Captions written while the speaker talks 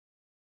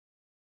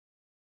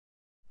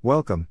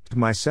Welcome to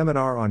my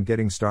seminar on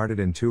getting started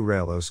in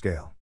 2-rail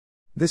O-scale.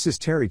 This is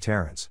Terry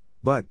Terrence,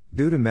 but,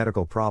 due to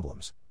medical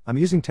problems, I'm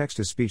using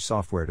text-to-speech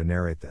software to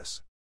narrate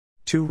this.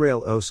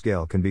 2-rail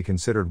O-scale can be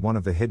considered one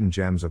of the hidden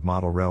gems of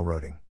model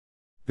railroading.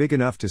 Big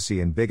enough to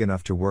see and big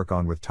enough to work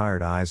on with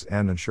tired eyes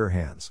and unsure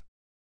hands.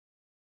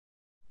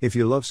 If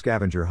you love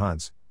scavenger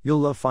hunts, you'll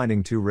love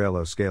finding 2-rail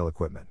O-scale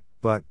equipment,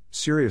 but,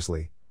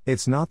 seriously,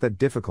 it's not that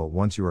difficult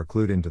once you are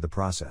clued into the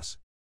process.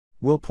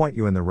 We'll point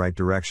you in the right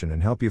direction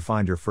and help you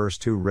find your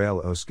first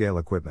 2-rail O-scale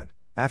equipment.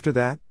 After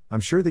that, I'm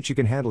sure that you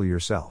can handle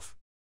yourself.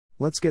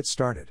 Let's get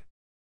started.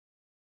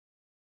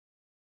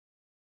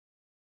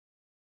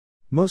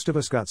 Most of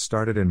us got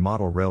started in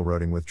model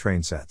railroading with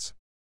train sets.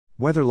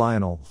 Whether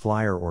Lionel,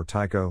 Flyer or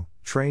Tyco,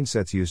 train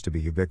sets used to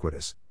be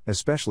ubiquitous,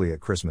 especially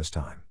at Christmas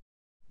time.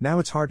 Now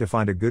it's hard to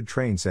find a good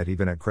train set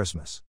even at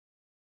Christmas.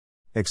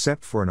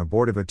 Except for an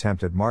abortive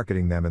attempt at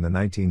marketing them in the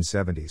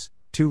 1970s,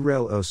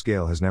 2-rail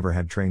O-scale has never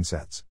had train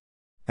sets.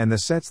 And the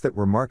sets that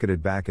were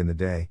marketed back in the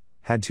day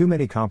had too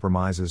many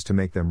compromises to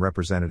make them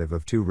representative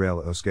of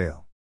 2-rail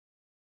O-scale.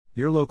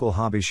 Your local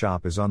hobby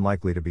shop is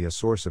unlikely to be a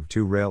source of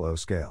 2-rail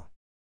O-scale.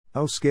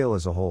 O-scale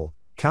as a whole,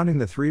 counting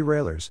the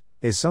 3-railers,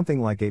 is something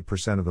like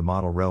 8% of the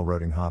model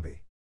railroading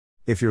hobby.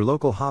 If your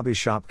local hobby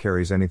shop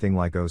carries anything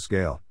like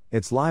O-scale,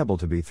 it's liable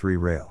to be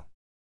 3-rail.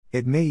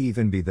 It may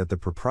even be that the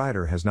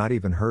proprietor has not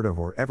even heard of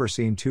or ever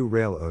seen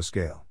 2-rail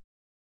O-scale.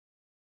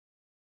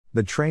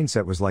 The train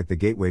set was like the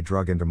gateway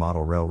drug into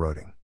model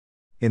railroading.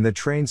 In the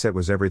train set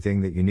was everything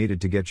that you needed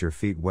to get your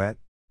feet wet: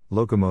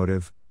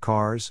 locomotive,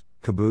 cars,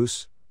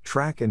 caboose,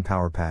 track and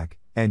power pack,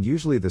 and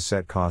usually the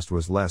set cost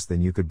was less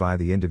than you could buy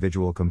the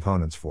individual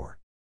components for.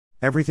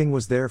 Everything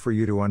was there for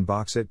you to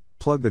unbox it,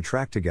 plug the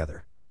track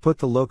together, put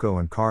the loco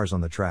and cars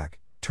on the track,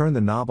 turn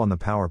the knob on the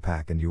power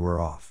pack and you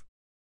were off.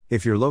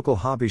 If your local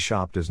hobby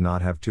shop does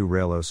not have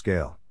 2-rail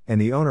O-scale,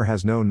 and the owner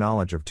has no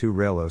knowledge of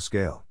 2-rail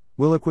O-scale,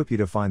 we'll equip you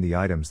to find the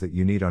items that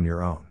you need on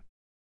your own.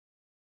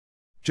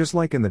 Just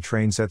like in the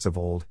train sets of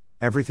old,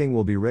 everything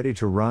will be ready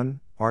to run,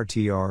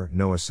 RTR,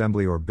 no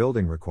assembly or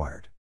building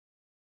required.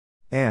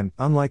 And,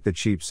 unlike the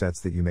cheap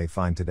sets that you may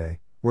find today,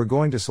 we're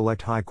going to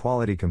select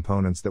high-quality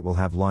components that will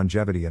have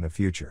longevity in a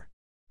future.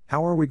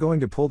 How are we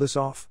going to pull this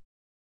off?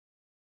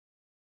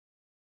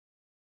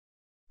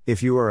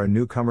 If you are a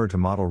newcomer to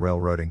model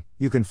railroading,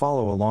 you can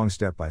follow along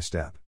step by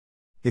step.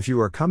 If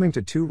you are coming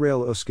to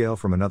 2-rail O-scale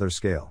from another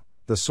scale,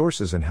 the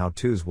sources and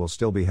how-tos will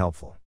still be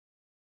helpful.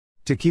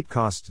 To keep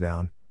costs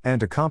down, and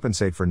to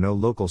compensate for no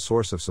local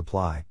source of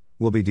supply,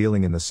 we'll be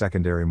dealing in the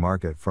secondary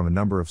market from a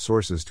number of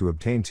sources to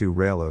obtain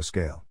 2-rail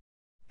O-scale.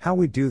 How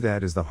we do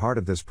that is the heart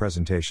of this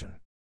presentation.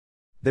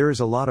 There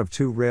is a lot of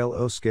 2-rail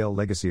O-scale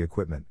legacy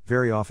equipment,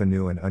 very often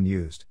new and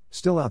unused,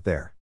 still out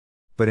there.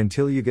 But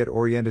until you get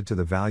oriented to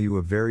the value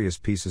of various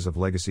pieces of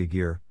legacy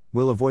gear,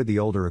 we'll avoid the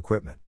older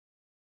equipment.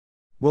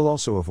 We'll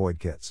also avoid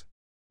kits.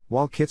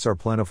 While kits are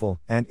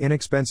plentiful and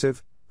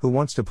inexpensive, who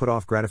wants to put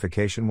off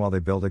gratification while they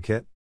build a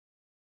kit?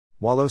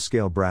 While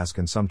O-scale brass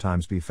can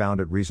sometimes be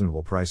found at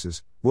reasonable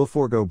prices, we'll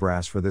forego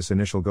brass for this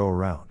initial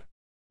go-around.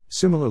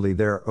 Similarly,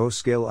 there are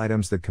O-scale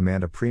items that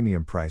command a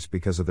premium price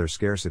because of their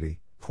scarcity,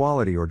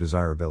 quality or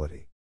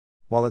desirability.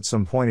 While at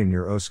some point in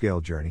your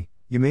O-scale journey,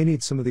 you may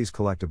need some of these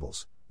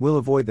collectibles, we'll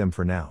avoid them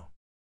for now.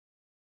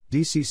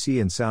 DCC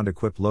and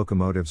sound-equipped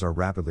locomotives are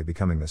rapidly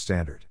becoming the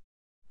standard.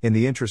 In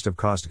the interest of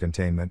cost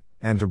containment,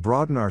 and to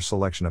broaden our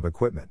selection of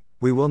equipment,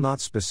 we will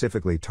not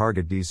specifically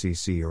target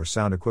DCC or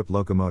sound-equipped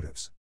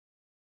locomotives.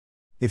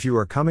 If you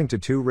are coming to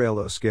 2-rail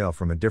O-scale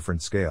from a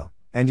different scale,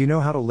 and you know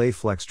how to lay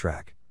flex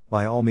track,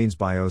 by all means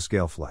buy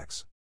O-scale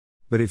flex.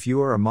 But if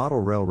you are a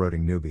model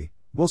railroading newbie,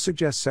 we'll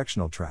suggest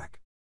sectional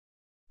track.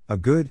 A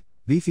good,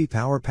 beefy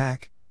power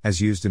pack, as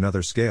used in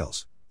other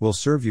scales, will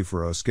serve you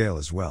for O-scale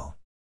as well.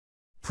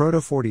 Proto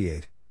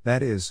 48,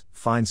 that is,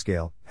 fine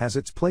scale, has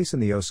its place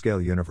in the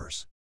O-scale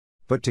universe.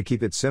 But to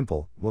keep it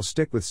simple, we'll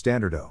stick with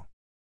standard O.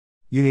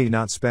 You need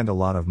not spend a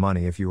lot of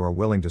money if you are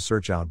willing to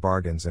search out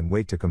bargains and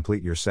wait to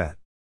complete your set.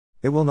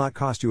 It will not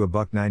cost you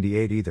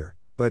 $1.98 either,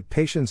 but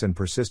patience and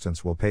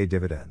persistence will pay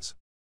dividends.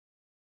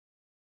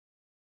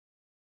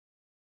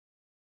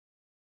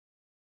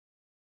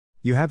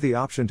 You have the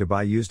option to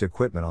buy used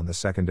equipment on the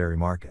secondary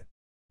market.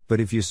 But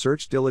if you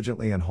search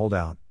diligently and hold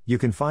out, you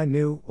can find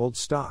new, old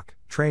stock,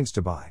 trains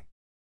to buy.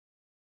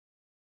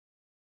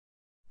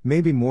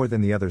 Maybe more than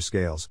the other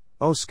scales,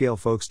 O-scale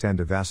folks tend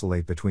to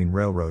vacillate between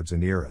railroads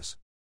and eras.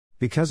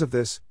 Because of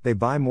this, they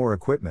buy more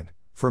equipment,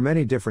 for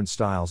many different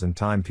styles and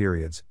time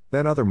periods,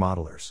 than other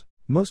modelers.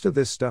 Most of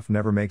this stuff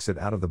never makes it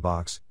out of the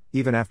box,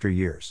 even after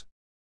years.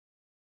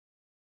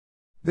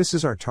 This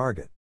is our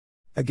target.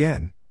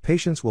 Again,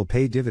 patience will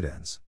pay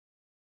dividends.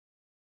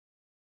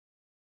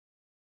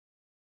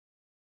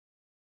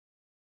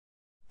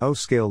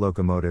 O-scale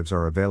locomotives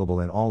are available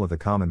in all of the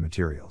common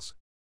materials.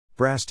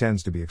 Brass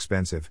tends to be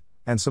expensive,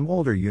 and some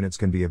older units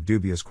can be of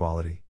dubious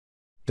quality.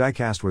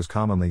 Die-cast was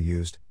commonly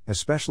used,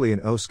 especially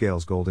in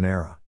O-scale's golden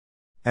era.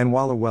 And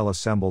while a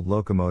well-assembled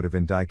locomotive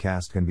in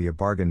die-cast can be a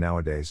bargain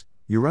nowadays,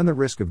 you run the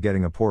risk of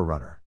getting a poor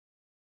runner.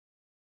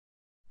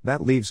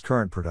 That leaves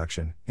current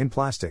production, in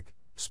plastic,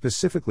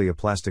 specifically a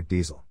plastic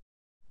diesel.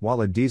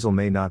 While a diesel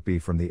may not be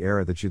from the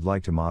era that you'd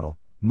like to model,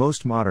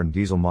 most modern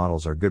diesel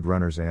models are good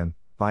runners and,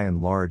 by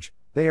and large,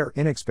 they are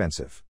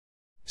inexpensive.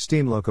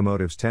 Steam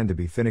locomotives tend to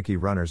be finicky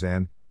runners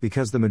and,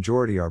 because the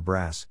majority are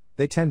brass,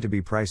 they tend to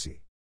be pricey.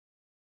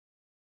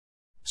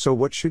 So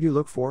what should you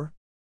look for?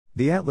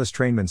 The Atlas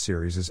Trainman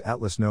series is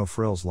Atlas no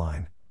frills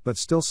line, but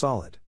still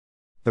solid.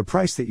 The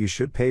price that you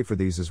should pay for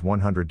these is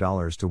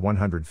 $100 to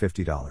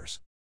 $150.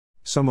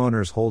 Some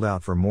owners hold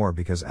out for more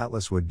because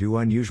Atlas would do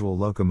unusual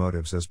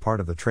locomotives as part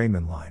of the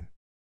Trainman line.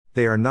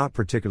 They are not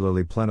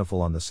particularly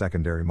plentiful on the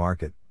secondary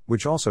market,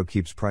 which also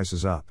keeps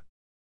prices up.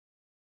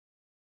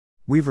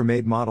 Weaver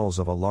made models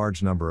of a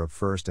large number of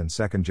first and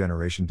second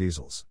generation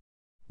diesels.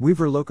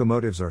 Weaver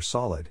locomotives are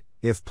solid,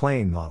 if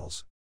plain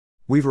models.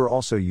 Weaver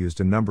also used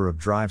a number of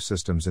drive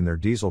systems in their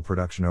diesel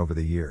production over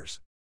the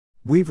years.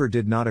 Weaver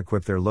did not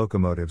equip their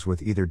locomotives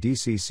with either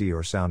DCC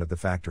or sound at the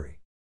factory.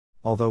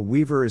 Although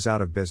Weaver is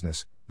out of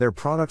business, their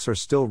products are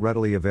still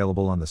readily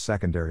available on the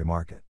secondary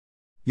market.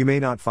 You may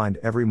not find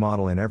every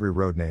model in every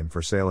road name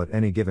for sale at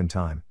any given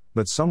time,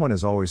 but someone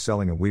is always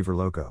selling a Weaver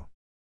loco.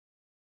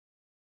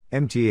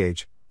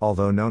 MTH,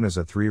 although known as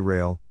a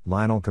 3-rail,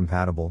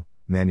 Lionel-compatible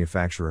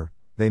manufacturer,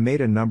 they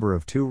made a number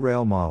of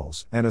 2-rail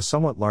models and a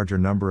somewhat larger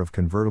number of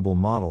convertible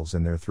models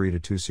in their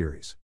 3-2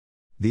 series.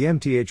 The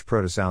MTH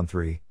Protosound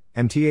 3,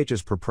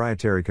 MTH's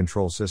proprietary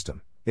control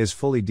system, is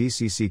fully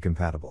DCC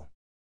compatible.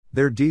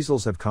 Their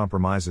diesels have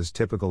compromises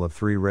typical of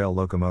 3-rail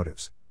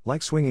locomotives,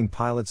 like swinging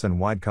pilots and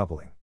wide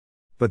coupling.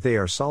 But they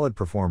are solid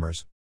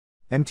performers.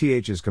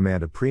 MTHs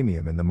command a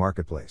premium in the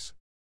marketplace.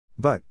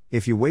 But,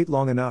 if you wait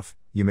long enough,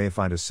 you may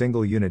find a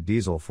single-unit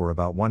diesel for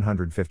about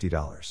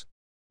 $150.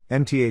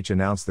 MTH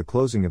announced the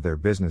closing of their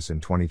business in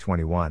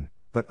 2021,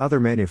 but other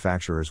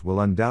manufacturers will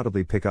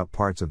undoubtedly pick up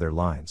parts of their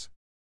lines.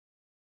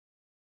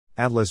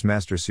 Atlas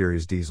Master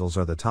Series diesels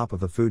are the top of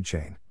the food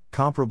chain,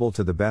 comparable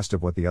to the best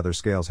of what the other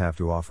scales have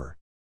to offer.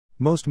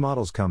 Most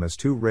models come as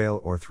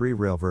 2-rail or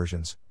 3-rail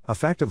versions, a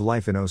fact of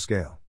life in O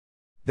scale.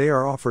 They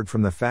are offered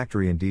from the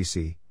factory in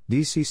DC,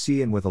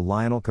 DCC and with a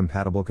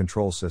Lionel-compatible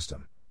control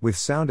system, with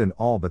sound in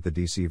all but the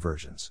DC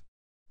versions.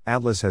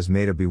 Atlas has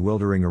made a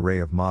bewildering array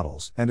of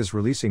models and is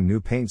releasing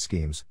new paint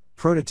schemes,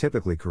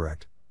 prototypically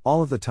correct,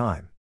 all of the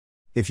time.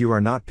 If you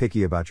are not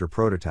picky about your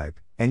prototype,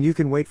 and you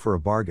can wait for a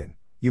bargain,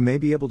 you may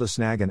be able to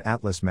snag an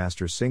Atlas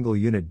Master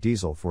single-unit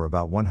diesel for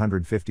about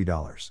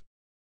 $150.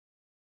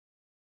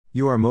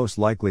 You are most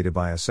likely to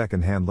buy a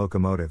second-hand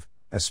locomotive,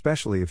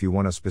 especially if you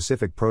want a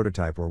specific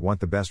prototype or want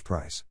the best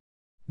price.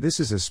 This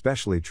is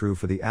especially true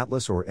for the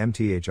Atlas or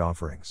MTH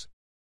offerings.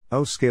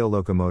 O-scale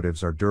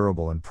locomotives are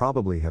durable and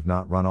probably have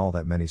not run all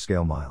that many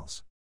scale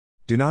miles.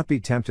 Do not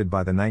be tempted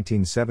by the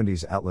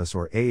 1970s Atlas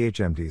or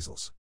AHM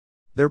diesels.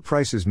 Their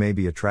prices may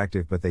be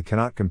attractive, but they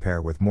cannot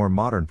compare with more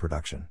modern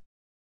production.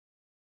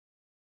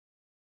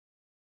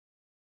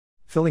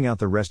 Filling out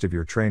the rest of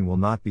your train will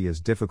not be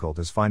as difficult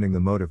as finding the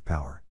motive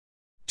power.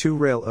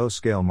 2-rail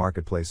O-scale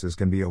marketplaces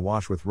can be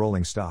awash with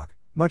rolling stock,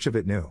 much of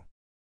it new.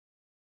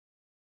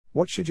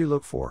 What should you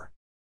look for?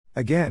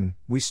 Again,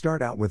 we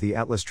start out with the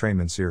Atlas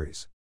Trainman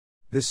series.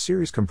 This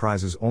series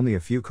comprises only a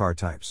few car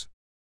types.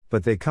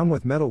 But they come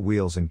with metal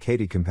wheels and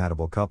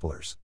Katy-compatible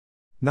couplers.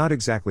 Not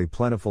exactly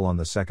plentiful on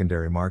the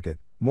secondary market,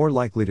 more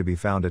likely to be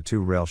found at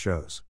 2-rail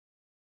shows.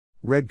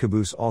 Red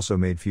Caboose also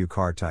made few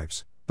car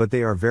types, but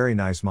they are very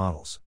nice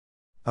models.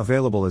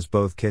 Available as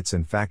both kits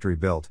and factory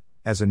built,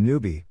 as a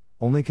newbie,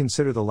 only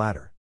consider the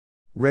latter.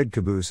 Red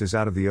Caboose is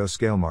out of the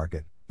O-scale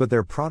market, but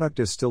their product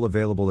is still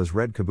available as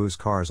Red Caboose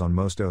cars on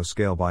most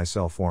O-scale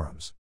buy-sell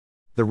forums.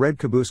 The Red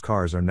Caboose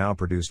cars are now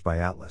produced by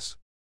Atlas.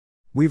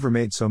 Weaver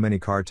made so many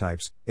car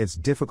types, it's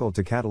difficult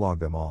to catalog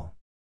them all.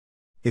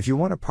 If you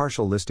want a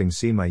partial listing,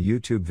 see my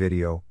YouTube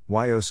video,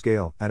 Why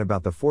O-scale, at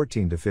about the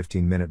 14 to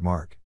 15 minute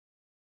mark.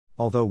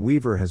 Although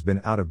Weaver has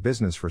been out of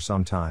business for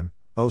some time,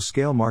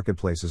 O-scale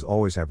marketplaces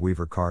always have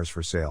Weaver cars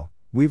for sale.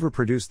 Weaver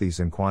produced these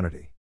in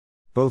quantity.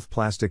 Both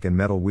plastic and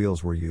metal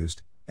wheels were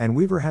used, and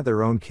Weaver had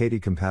their own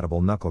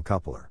Katy-compatible knuckle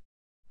coupler.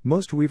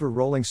 Most Weaver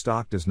rolling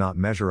stock does not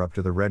measure up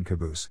to the Red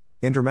Caboose,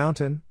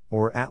 Intermountain,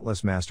 or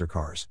Atlas Master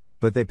cars,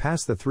 but they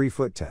pass the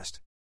 3-foot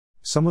test.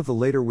 Some of the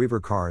later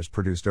Weaver cars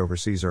produced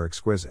overseas are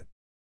exquisite.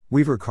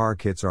 Weaver car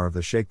kits are of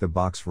the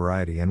shake-the-box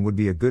variety and would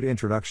be a good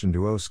introduction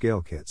to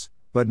O-scale kits,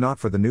 but not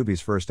for the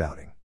newbie's first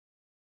outing.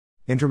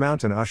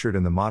 Intermountain ushered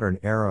in the modern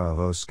era of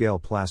O-scale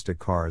plastic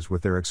cars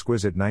with their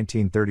exquisite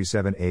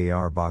 1937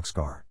 AAR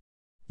boxcar.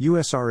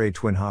 USRA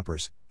twin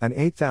hoppers, an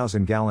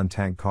 8,000-gallon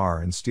tank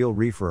car and steel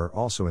reefer are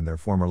also in their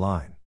former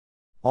line.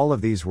 All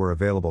of these were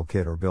available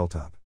kit or built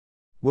up.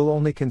 We'll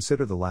only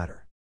consider the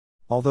latter.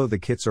 Although the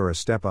kits are a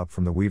step up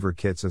from the Weaver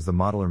kits as the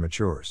modeler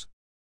matures.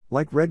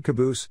 Like Red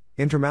Caboose,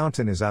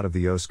 Intermountain is out of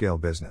the O-scale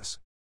business.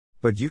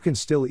 But you can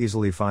still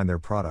easily find their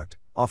product,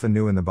 often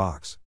new in the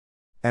box.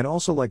 And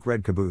also like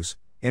Red Caboose,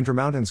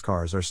 Intermountain's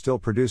cars are still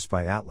produced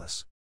by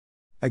Atlas.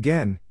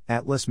 Again,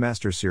 Atlas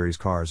Master Series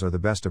cars are the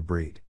best of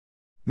breed.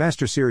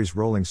 Master Series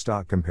rolling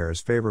stock compares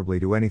favorably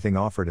to anything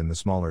offered in the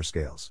smaller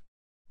scales.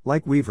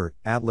 Like Weaver,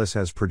 Atlas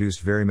has produced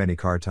very many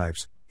car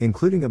types,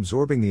 including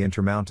absorbing the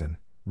Intermountain,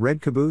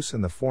 Red Caboose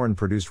and the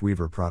foreign-produced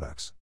Weaver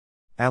products.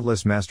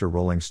 Atlas Master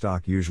rolling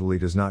stock usually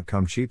does not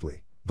come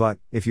cheaply, but,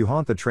 if you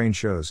haunt the train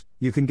shows,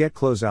 you can get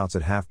closeouts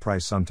at half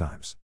price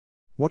sometimes.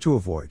 What to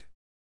avoid?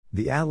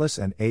 The Atlas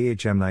and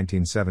AHM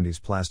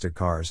 1970s plastic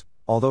cars,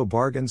 although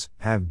bargains,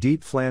 have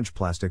deep flange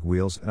plastic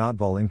wheels and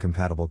oddball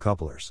incompatible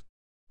couplers.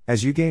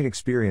 As you gain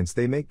experience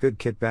they make good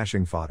kit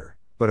bashing fodder,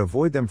 but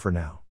avoid them for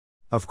now.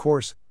 Of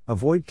course,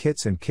 avoid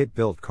kits and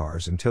kit-built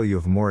cars until you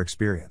have more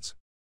experience.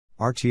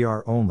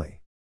 RTR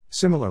only.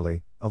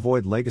 Similarly,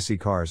 avoid legacy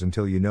cars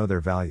until you know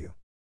their value.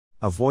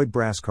 Avoid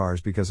brass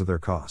cars because of their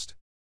cost.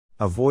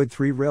 Avoid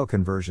 3-rail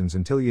conversions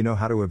until you know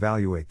how to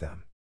evaluate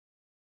them.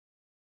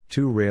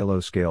 2-rail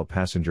O-scale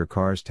passenger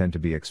cars tend to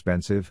be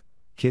expensive,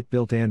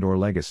 kit-built and/or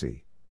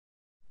legacy.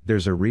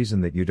 There's a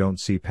reason that you don't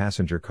see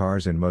passenger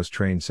cars in most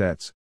train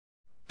sets.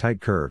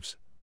 Tight curves.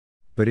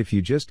 But if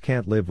you just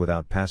can't live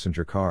without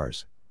passenger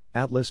cars,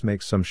 Atlas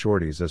makes some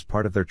shorties as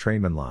part of their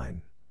trainman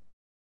line.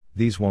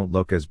 These won't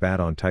look as bad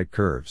on tight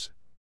curves.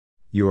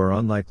 You are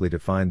unlikely to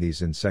find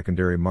these in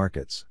secondary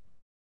markets.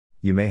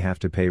 You may have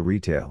to pay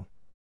retail.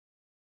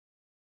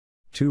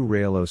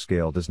 2-rail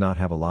O-scale does not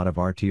have a lot of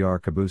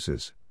RTR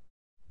cabooses.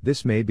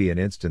 This may be an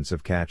instance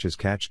of catch as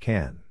catch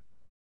can,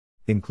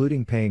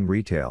 including paying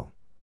retail.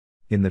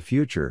 In the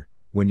future,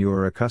 when you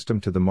are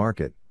accustomed to the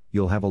market,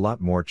 you'll have a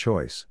lot more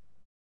choice.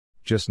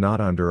 Just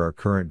not under our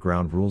current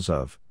ground rules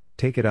of,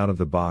 take it out of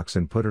the box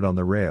and put it on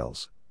the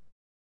rails.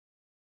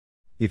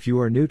 If you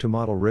are new to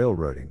model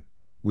railroading,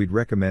 we'd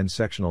recommend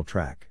sectional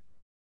track.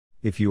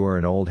 If you are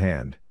an old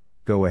hand,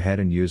 go ahead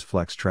and use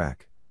flex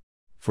track.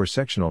 For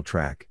sectional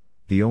track,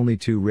 the only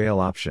 2-rail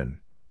option,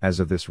 as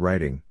of this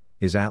writing,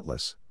 is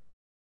Atlas.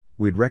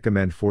 We'd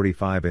recommend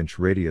 45-inch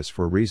radius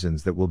for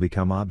reasons that will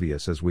become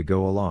obvious as we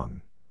go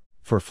along.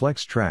 For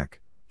flex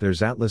track,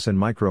 there's Atlas and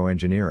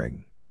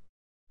microengineering.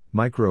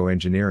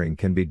 Microengineering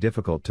can be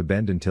difficult to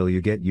bend until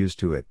you get used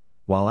to it,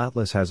 while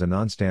Atlas has a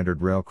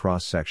non-standard rail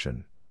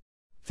cross-section.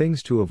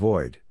 Things to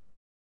avoid.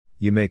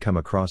 You may come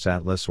across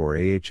Atlas or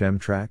AHM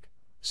track,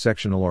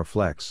 sectional or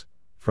flex.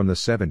 From the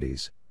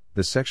 70s,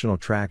 the sectional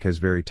track has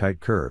very tight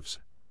curves.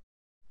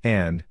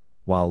 And,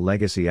 while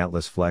legacy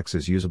Atlas Flex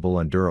is usable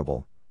and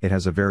durable, it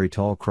has a very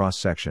tall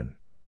cross-section.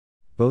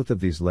 Both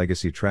of these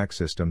legacy track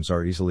systems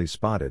are easily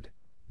spotted.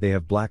 They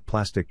have black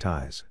plastic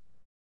ties.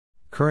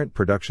 Current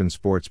production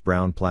sports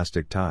brown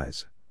plastic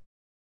ties.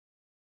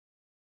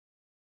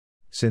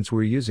 Since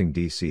we're using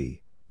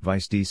DC,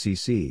 Vice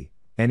DCC,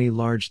 any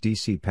large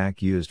DC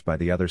pack used by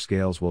the other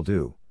scales will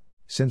do.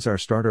 Since our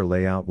starter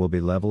layout will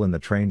be level and the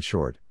train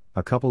short,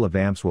 a couple of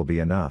amps will be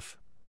enough.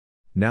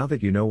 Now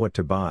that you know what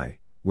to buy,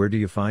 where do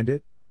you find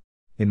it?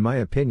 In my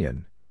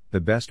opinion,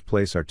 the best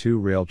place are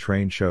 2-rail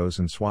train shows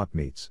and swap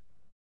meets.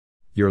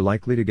 You're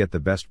likely to get the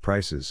best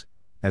prices,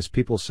 as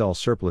people sell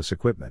surplus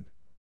equipment.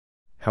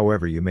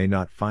 However, you may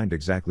not find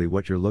exactly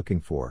what you're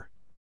looking for.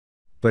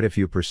 But if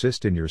you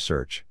persist in your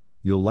search,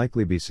 you'll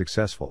likely be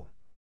successful.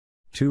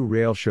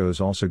 2-rail shows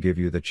also give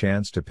you the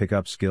chance to pick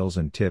up skills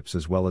and tips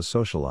as well as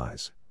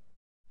socialize.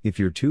 If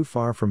you're too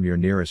far from your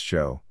nearest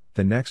show,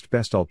 the next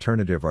best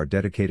alternative are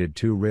dedicated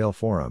 2-rail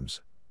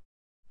forums.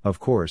 Of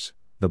course,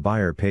 the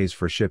buyer pays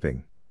for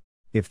shipping.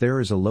 If there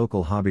is a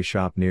local hobby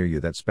shop near you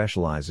that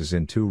specializes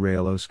in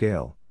 2-rail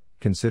O-scale,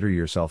 consider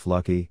yourself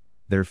lucky.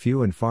 They're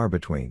few and far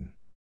between.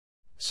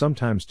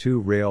 Sometimes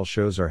 2-rail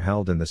shows are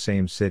held in the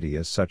same city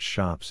as such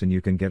shops and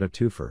you can get a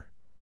twofer.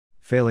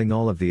 Failing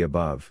all of the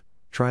above,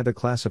 try the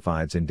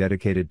classifieds in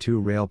dedicated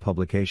 2-rail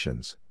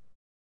publications.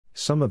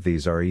 Some of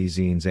these are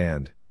e-zines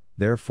and,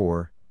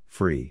 therefore,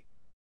 free.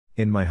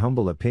 In my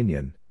humble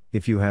opinion,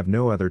 if you have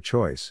no other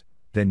choice,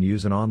 then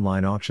use an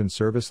online auction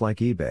service like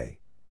eBay.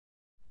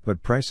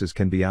 But prices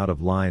can be out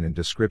of line and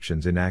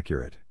descriptions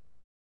inaccurate.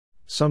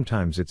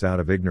 Sometimes it's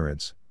out of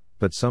ignorance,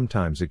 but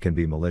sometimes it can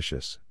be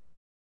malicious.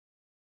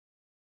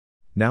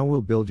 Now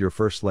we'll build your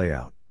first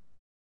layout.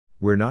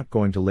 We're not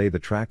going to lay the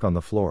track on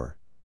the floor.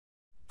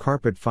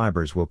 Carpet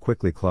fibers will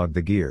quickly clog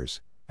the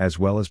gears, as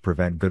well as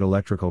prevent good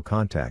electrical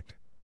contact.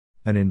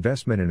 An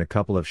investment in a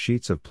couple of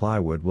sheets of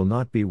plywood will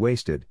not be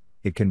wasted,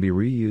 it can be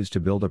reused to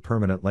build a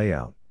permanent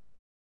layout.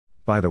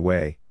 By the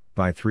way,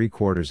 buy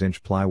 3/4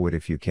 inch plywood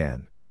if you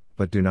can,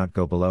 but do not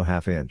go below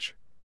 1/2 inch.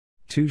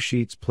 2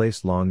 sheets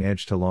placed long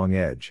edge to long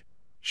edge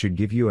should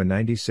give you a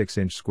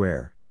 96-inch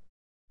square.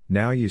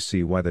 Now you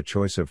see why the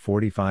choice of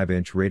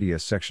 45-inch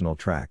radius sectional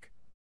track.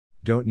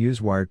 Don't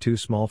use wire too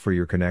small for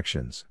your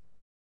connections.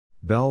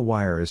 Bell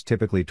wire is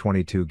typically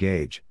 22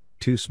 gauge,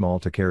 too small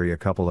to carry a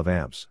couple of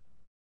amps.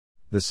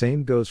 The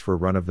same goes for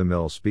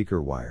run-of-the-mill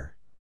speaker wire.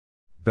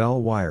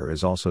 Bell wire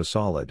is also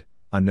solid,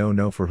 a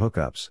no-no for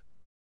hookups.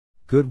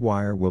 Good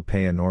wire will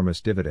pay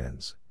enormous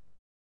dividends.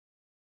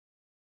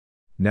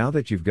 Now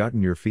that you've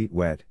gotten your feet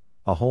wet,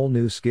 a whole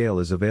new scale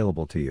is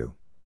available to you.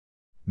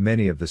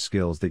 Many of the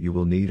skills that you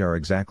will need are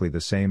exactly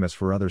the same as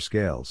for other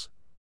scales.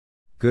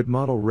 Good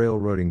model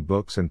railroading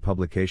books and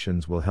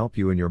publications will help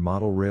you in your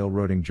model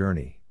railroading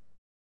journey.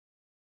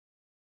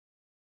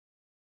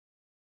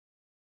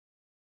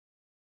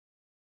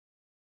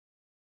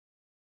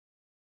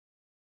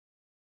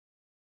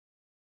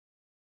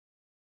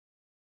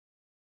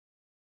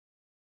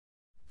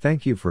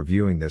 Thank you for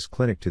viewing this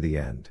clinic to the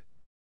end.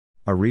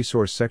 A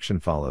resource section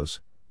follows,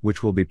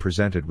 which will be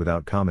presented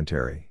without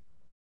commentary.